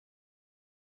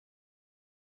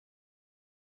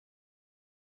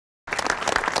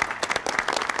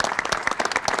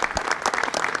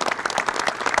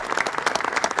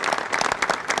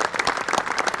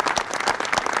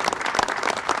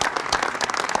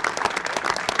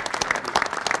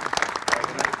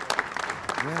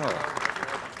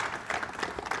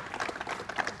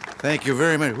Thank you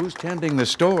very much. Who's tending the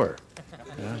store?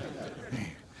 I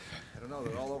don't know.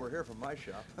 They're all over here from my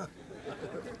shop.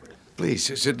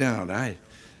 Please, sit down. I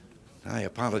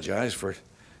apologize for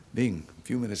being a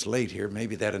few minutes late here.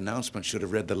 Maybe that announcement should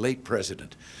have read the late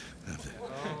president.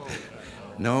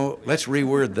 No, let's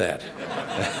reword that.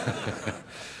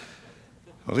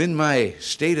 Well, in my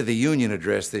State of the Union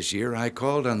address this year, I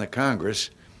called on the Congress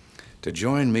to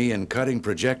join me in cutting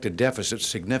projected deficits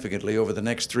significantly over the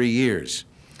next 3 years.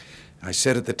 I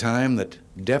said at the time that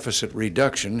deficit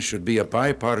reduction should be a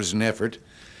bipartisan effort,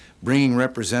 bringing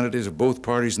representatives of both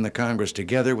parties in the Congress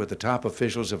together with the top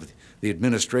officials of the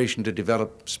administration to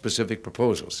develop specific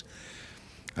proposals.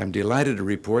 I'm delighted to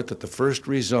report that the first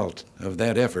result of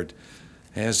that effort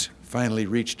has finally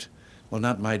reached, well,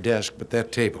 not my desk, but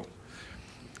that table.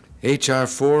 H.R.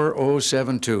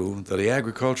 4072, the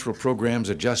Agricultural Programs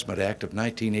Adjustment Act of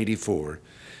 1984,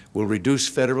 will reduce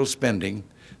federal spending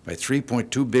by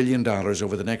 $3.2 billion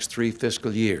over the next 3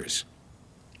 fiscal years.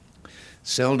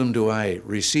 Seldom do I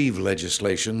receive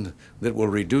legislation that will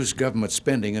reduce government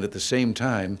spending and at the same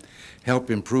time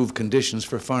help improve conditions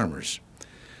for farmers.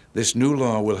 This new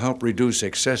law will help reduce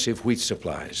excessive wheat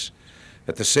supplies.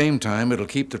 At the same time, it'll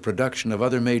keep the production of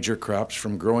other major crops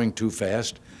from growing too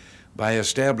fast by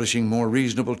establishing more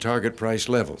reasonable target price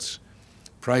levels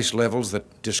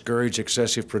that discourage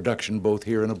excessive production both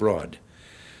here and abroad.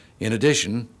 In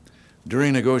addition,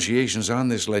 during negotiations on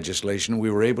this legislation,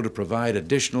 we were able to provide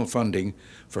additional funding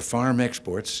for farm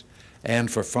exports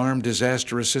and for farm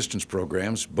disaster assistance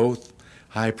programs, both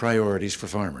high priorities for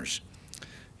farmers.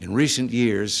 In recent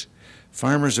years,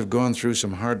 farmers have gone through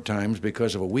some hard times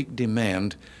because of a weak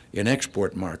demand in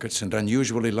export markets and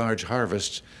unusually large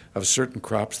harvests of certain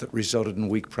crops that resulted in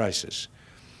weak prices.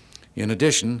 In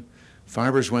addition,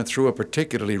 farmers went through a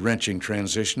particularly wrenching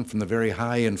transition from the very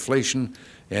high inflation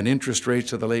and interest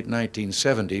rates of the late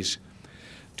 1970s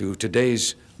to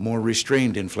today's more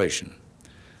restrained inflation.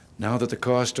 Now that the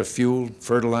cost of fuel,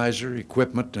 fertilizer,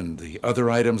 equipment, and the other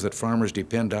items that farmers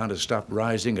depend on has stopped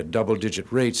rising at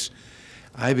double-digit rates,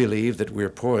 I believe that we're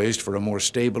poised for a more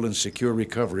stable and secure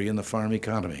recovery in the farm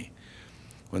economy.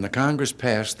 When the Congress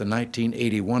passed the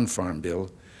 1981 Farm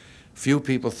Bill, few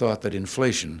people thought that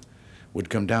inflation would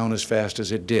come down as fast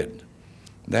as it did.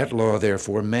 That law,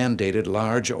 therefore, mandated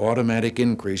large automatic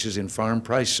increases in farm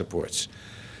price supports,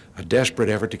 a desperate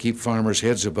effort to keep farmers'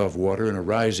 heads above water in a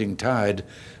rising tide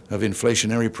of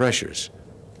inflationary pressures.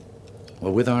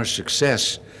 Well, with our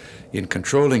success in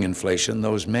controlling inflation,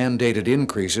 those mandated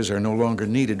increases are no longer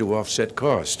needed to offset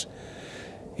costs.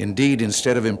 Indeed,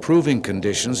 instead of improving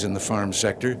conditions in the farm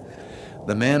sector,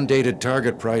 the mandated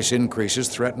target price increases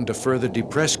threaten to further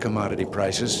depress commodity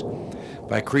prices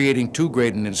by creating too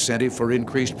great an incentive for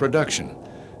increased production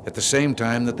at the same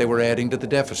time that they were adding to the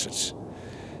deficits.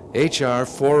 H.R.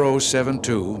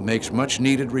 4072 makes much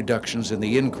needed reductions in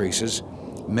the increases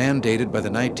mandated by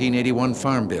the 1981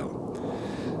 Farm Bill.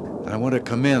 I want to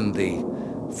commend the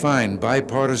fine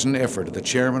bipartisan effort of the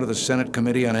chairman of the Senate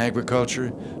Committee on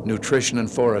Agriculture, Nutrition and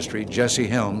Forestry, Jesse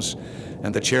Helms,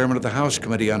 and the chairman of the House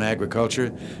Committee on Agriculture,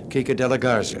 Kika de la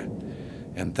Garza.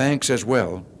 And thanks as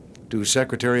well to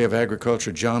Secretary of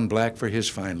Agriculture John Black for his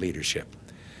fine leadership.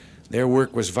 Their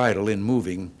work was vital in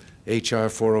moving H.R.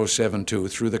 4072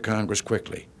 through the Congress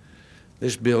quickly.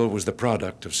 This bill was the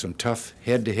product of some tough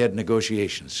head-to-head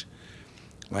negotiations.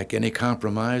 Like any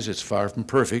compromise, it's far from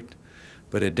perfect,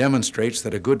 but it demonstrates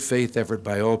that a good faith effort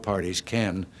by all parties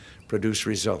can produce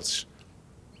results.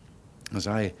 As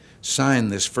I sign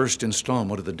this first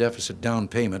installment of the deficit down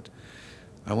payment,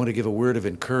 I want to give a word of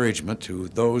encouragement to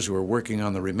those who are working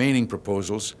on the remaining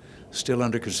proposals still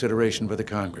under consideration by the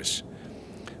Congress.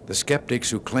 The skeptics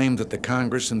who claimed that the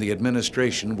Congress and the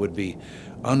administration would be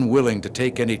unwilling to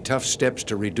take any tough steps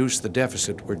to reduce the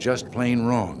deficit were just plain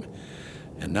wrong.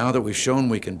 And now that we've shown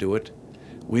we can do it,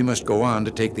 we must go on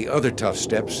to take the other tough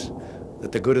steps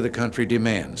that the good of the country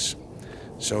demands.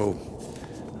 So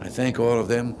I thank all of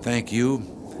them. Thank you.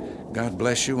 God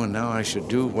bless you. And now I should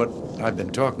do what I've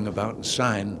been talking about and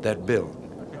sign that bill.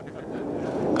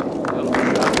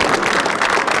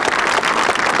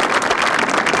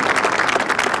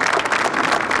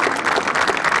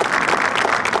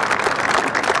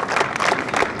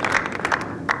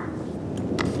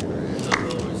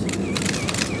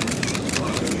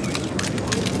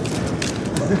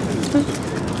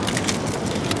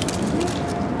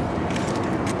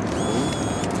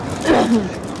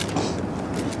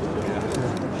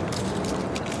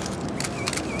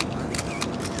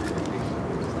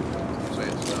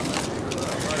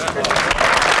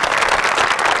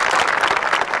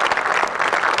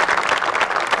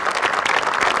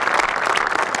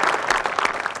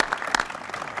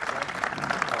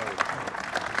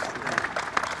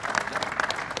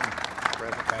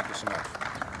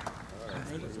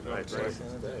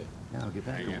 Yeah, I'll get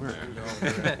back to work. I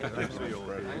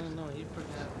don't know, he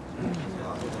forgot.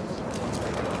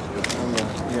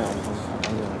 Yeah.